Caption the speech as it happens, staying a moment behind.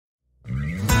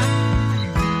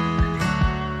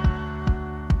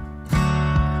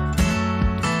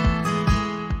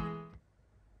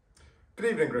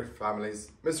Good evening, Griffith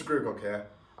families. Mr. Grewcock here.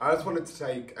 I just wanted to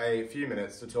take a few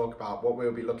minutes to talk about what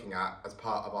we'll be looking at as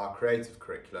part of our creative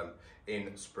curriculum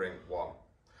in Spring 1.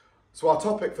 So our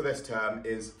topic for this term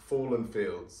is Fallen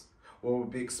Fields, where we'll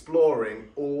be exploring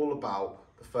all about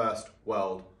the First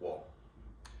World War.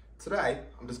 Today,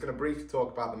 I'm just going to briefly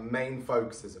talk about the main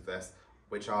focuses of this,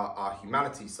 which are our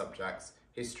humanities subjects,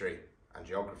 history and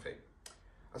geography.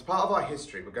 As part of our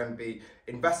history, we're going to be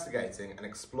investigating and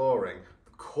exploring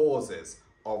the causes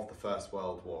of the First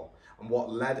World War and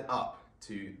what led up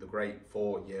to the Great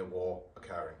 4-Year War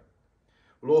occurring.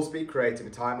 We'll also be creating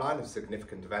a timeline of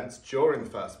significant events during the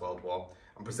First World War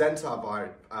and present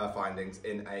our findings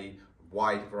in a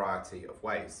wide variety of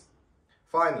ways.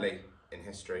 Finally, in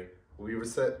history, we'll be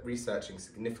researching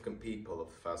significant people of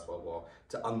the First World War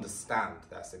to understand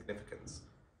their significance.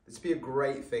 This would be a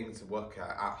great thing to work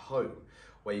at home,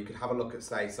 where you could have a look at,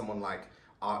 say, someone like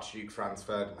Archduke Franz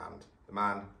Ferdinand, the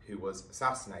man who was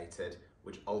assassinated,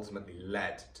 which ultimately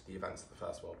led to the events of the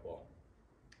First World War.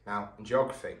 Now, in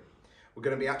geography, we're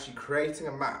going to be actually creating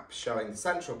a map showing the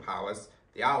Central Powers,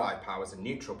 the Allied powers and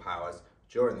neutral powers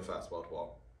during the First World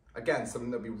War. Again,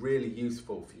 something that would be really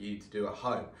useful for you to do at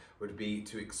home would be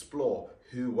to explore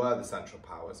who were the Central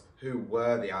Powers, who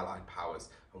were the Allied powers,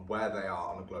 and where they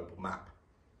are on a global map.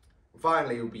 And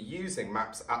finally, we'll be using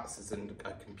maps, atlases and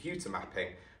computer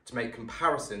mapping to make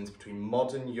comparisons between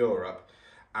modern Europe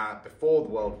before the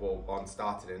World War I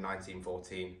started in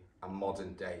 1914 and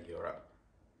modern day Europe.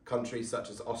 Countries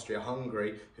such as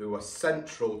Austria-Hungary, who were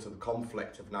central to the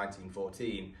conflict of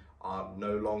 1914, are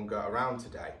no longer around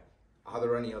today. Are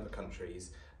there any other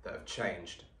countries that have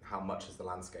changed? How much has the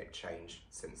landscape changed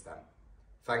since then?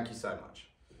 Thank you so much.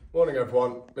 Morning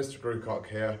everyone, Mr. Grewcock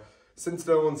here. Since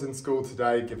no one's in school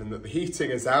today, given that the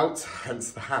heating is out,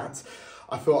 hence the hat,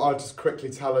 I thought I'd just quickly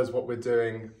tell us what we're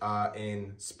doing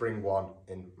in Spring 1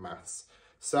 in maths.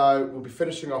 So we'll be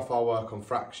finishing off our work on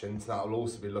fractions. That will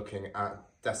also be looking at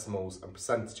decimals and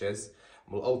percentages,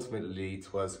 and will ultimately lead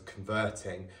to us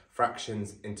converting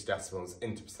fractions into decimals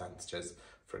into percentages.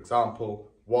 For example,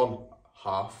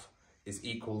 1/2 is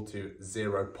equal to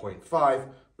 0.5,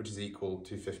 which is equal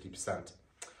to 50%.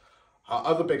 Our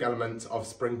other big element of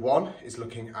Spring 1 is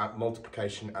looking at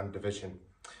multiplication and division.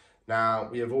 Now,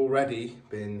 we have already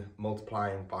been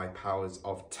multiplying by powers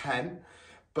of 10,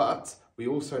 but we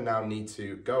also now need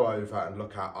to go over and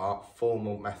look at our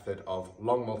formal method of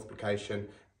long multiplication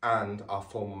and our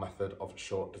formal method of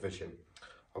short division.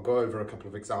 I'll go over a couple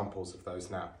of examples of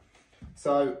those now.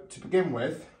 So, to begin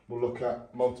with, we'll look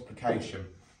at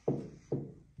multiplication.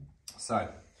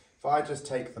 So, if I just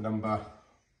take the number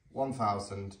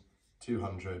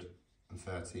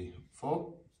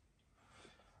 1,234,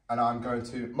 and I'm going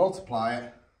to multiply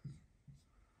it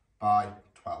by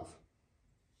 12.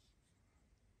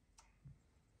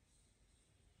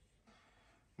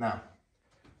 Now,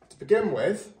 to begin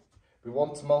with, we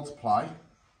want to multiply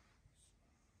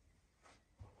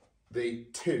the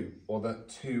 2, or the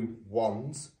 2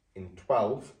 ones in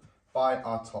 12, by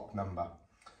our top number.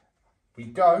 We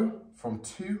go from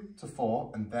 2 to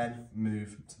 4 and then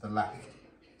move to the left.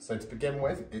 So to begin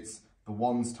with, it's the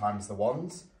ones times the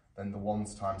ones, then the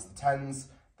ones times the tens,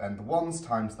 then the ones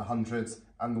times the hundreds,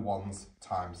 and the ones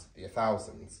times the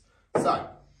thousands. So,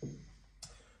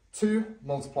 2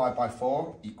 multiplied by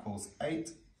 4 equals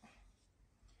 8.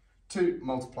 2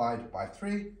 multiplied by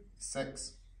 3 is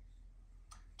 6.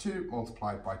 2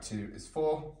 multiplied by 2 is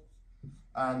 4.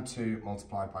 And 2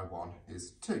 multiplied by 1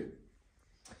 is 2.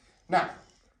 Now,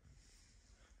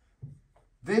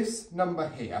 this number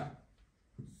here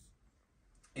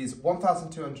is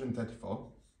 1,234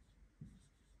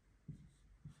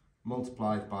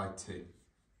 multiplied by 2.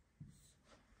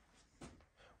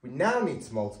 We now need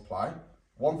to multiply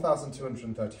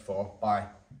 1,234 by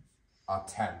our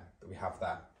 10 that we have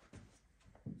there.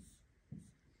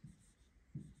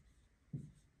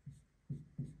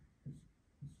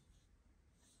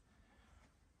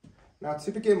 Now,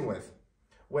 to begin with,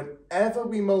 whenever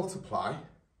we multiply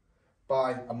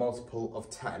by a multiple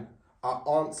of 10, our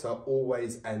answer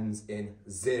always ends in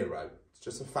 0. It's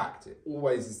just a fact, it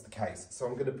always is the case. So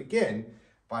I'm going to begin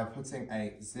by putting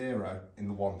a 0 in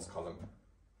the ones column.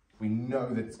 We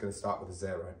know that it's going to start with a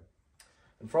 0.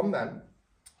 And from then,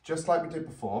 just like we did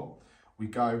before, we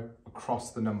go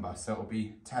across the number. So it'll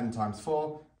be 10 times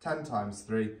 4, 10 times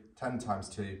 3, 10 times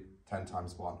 2, 10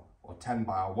 times 1. Or 10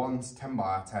 by our ones, 10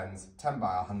 by our tens, 10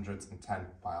 by our hundreds, and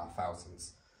 10 by our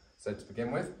thousands. So to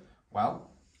begin with,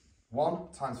 well,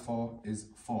 1 times 4 is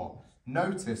 4.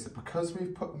 Notice that because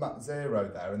we've put that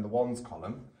 0 there in the ones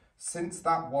column, since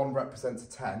that 1 represents a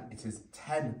 10, it is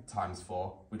 10 times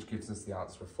 4, which gives us the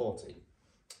answer of 40.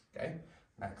 Okay,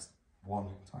 next. 1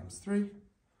 times 3,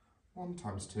 1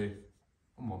 times 2,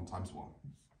 and 1 times 1.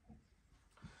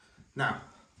 Now,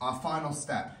 our final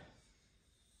step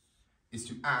is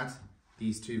to add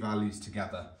these two values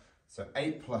together. So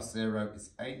 8 plus 0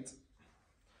 is 8.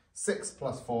 6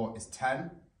 plus 4 is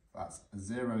 10. That's a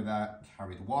 0 there,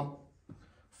 carry the 1.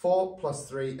 4 plus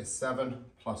 3 is 7,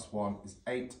 plus 1 is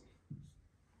 8.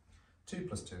 2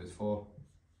 plus 2 is 4,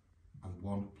 and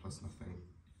 1 plus nothing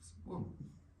is 1.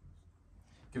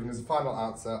 Giving us a final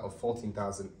answer of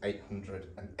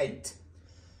 14,808.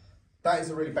 That is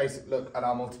a really basic look at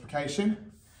our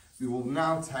multiplication. We will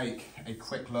now take a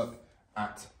quick look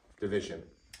at division.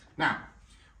 Now,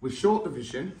 with short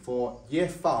division for year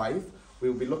 5, we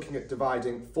will be looking at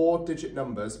dividing 4-digit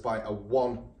numbers by a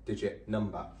 1-digit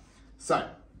number. So,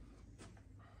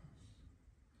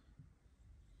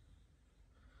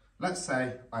 let's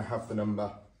say I have the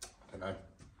number, I don't know,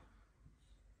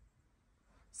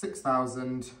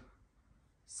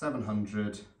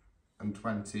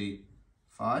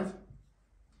 6,725,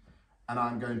 and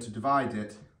I'm going to divide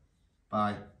it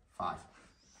by 5.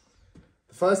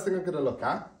 The first thing I'm going to look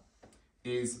at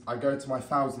is I go to my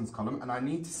thousands column and I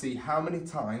need to see how many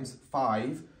times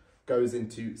 5 goes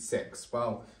into 6.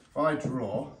 Well, if I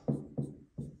draw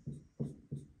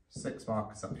 6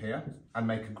 markers up here and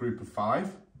make a group of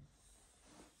 5,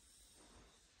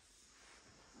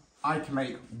 I can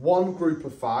make one group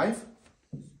of 5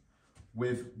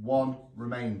 with one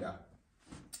remainder.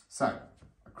 So,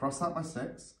 I cross out my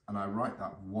 6 and I write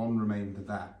that one remainder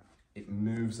there. It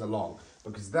moves along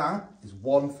because that is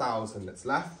 1,000 that's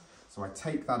left. So I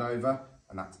take that over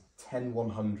and that's 10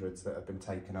 100s that have been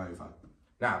taken over.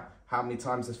 Now, how many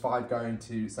times does 5 go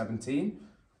into 17?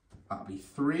 That'll be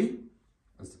 3.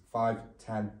 That's 5,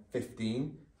 10,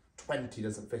 15. 20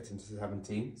 doesn't fit into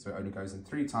 17, so it only goes in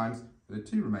 3 times with a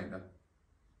 2 remainder.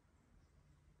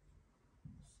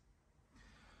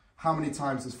 How many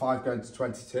times does 5 go into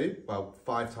 22? Well,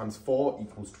 5 times 4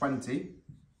 equals 20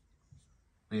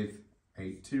 with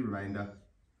a 2 remainder.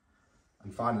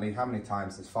 And finally, how many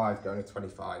times does 5 go into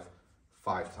 25?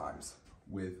 5 times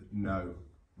with no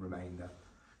remainder.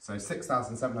 So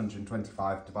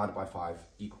 6,725 divided by 5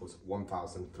 equals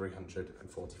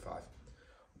 1,345.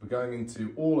 We're going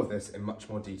into all of this in much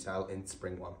more detail in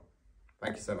Spring 1.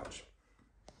 Thank you so much.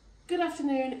 Good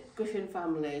afternoon, Griffin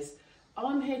families.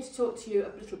 I'm here to talk to you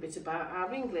a little bit about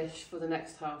our English for the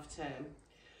next half term.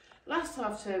 Last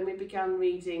half term we began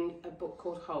reading a book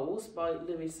called Holes by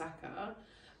Louis Sachar,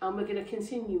 and we're going to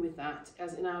continue with that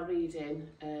as in our reading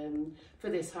for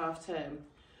this half term.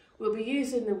 We'll be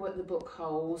using the book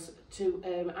Holes to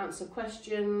answer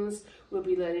questions. We'll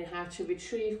be learning how to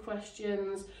retrieve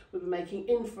questions. We'll be making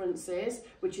inferences,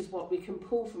 which is what we can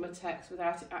pull from a text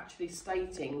without it actually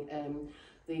stating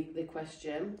the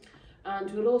question. And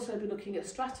we'll also be looking at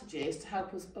strategies to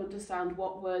help us understand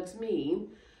what words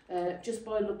mean just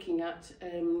by looking at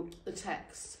the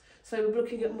text. So we're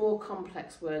looking at more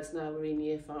complex words now we're in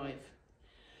year 5.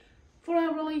 For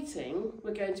our writing,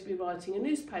 we're going to be writing a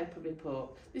newspaper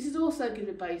report. This is also going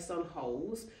to be based on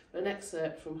Holes, an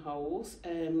excerpt from Holes,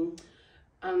 and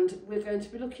we're going to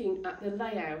be looking at the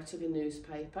layout of a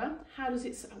newspaper. How is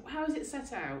it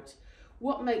set out?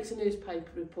 What makes a newspaper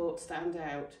report stand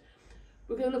out?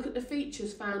 We're going to look at the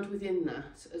features found within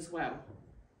that as well.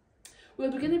 We're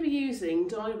going to be using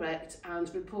direct and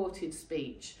reported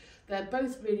speech. They're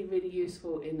both really, really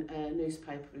useful in a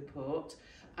newspaper report.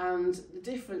 And the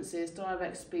difference is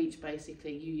direct speech,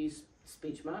 basically, you use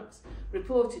speech marks.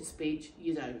 Reported speech,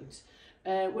 you don't.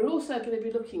 We're also going to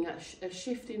be looking at a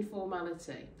shift in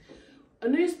formality. A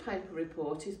newspaper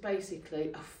report is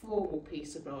basically a formal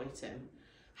piece of writing.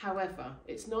 However,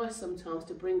 it's nice sometimes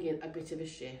to bring in a bit of a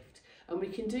shift. And we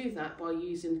can do that by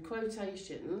using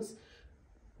quotations.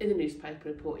 In the newspaper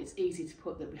report, it's easy to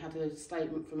put that we had a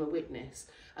statement from a witness,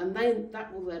 and then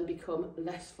that will then become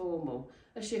less formal,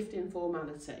 a shift in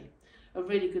formality, a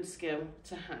really good skill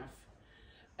to have.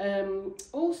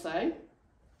 Also,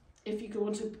 if you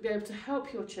want to be able to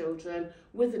help your children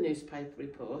with a newspaper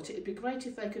report, it'd be great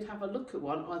if they could have a look at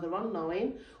one, either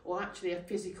online or actually a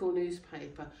physical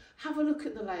newspaper. Have a look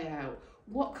at the layout.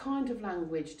 What kind of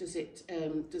language does it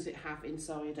have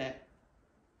inside it?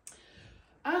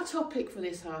 Our topic for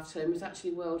this half term is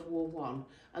actually World War I,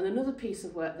 and another piece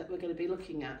of work that we're going to be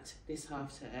looking at this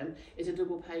half term is a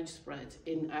double page spread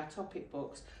in our topic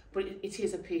books, but it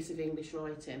is a piece of English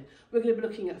writing. We're going to be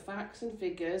looking at facts and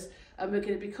figures, and we're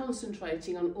going to be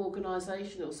concentrating on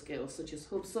organisational skills such as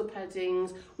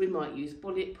subheadings. We might use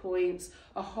bullet points,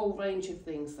 a whole range of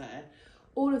things there.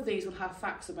 All of these will have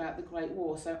facts about the Great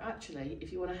War, so actually,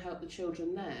 if you want to help the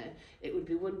children there, it would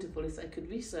be wonderful if they could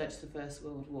research the First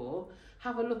World War,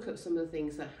 have a look at some of the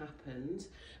things that happened,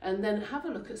 and then have a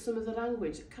look at some of the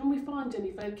language. Can we find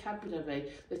any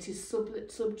vocabulary that is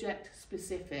subject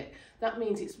specific? That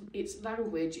means it's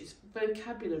language, it's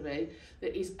vocabulary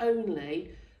that is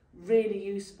only really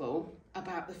useful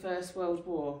about the First World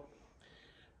War.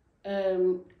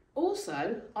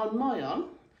 Also, on Moyon,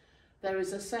 there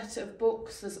is a set of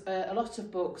books, there's a lot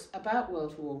of books about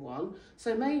World War One.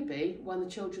 So maybe when the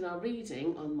children are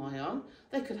reading on Moyon,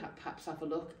 they could perhaps have a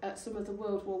look at some of the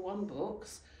World War One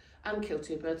books and kill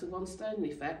two birds with one stone in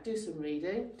effect. Do some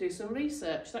reading, do some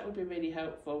research. That would be really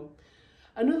helpful.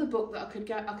 Another book that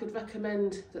I could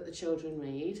recommend that the children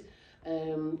read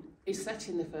is set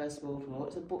in the First World War.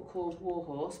 It's a book called War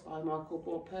Horse by Michael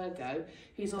Morpurgo.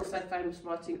 He's also famous for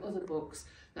writing other books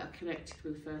that are connected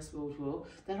with the First World War.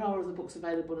 There are other books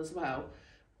available as well.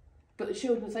 But the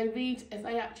children, if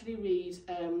they actually read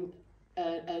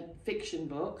a fiction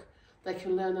book, they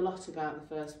can learn a lot about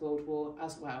the First World War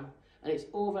as well. And it's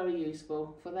all very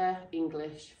useful for their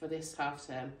English for this half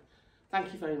term.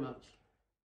 Thank you very much.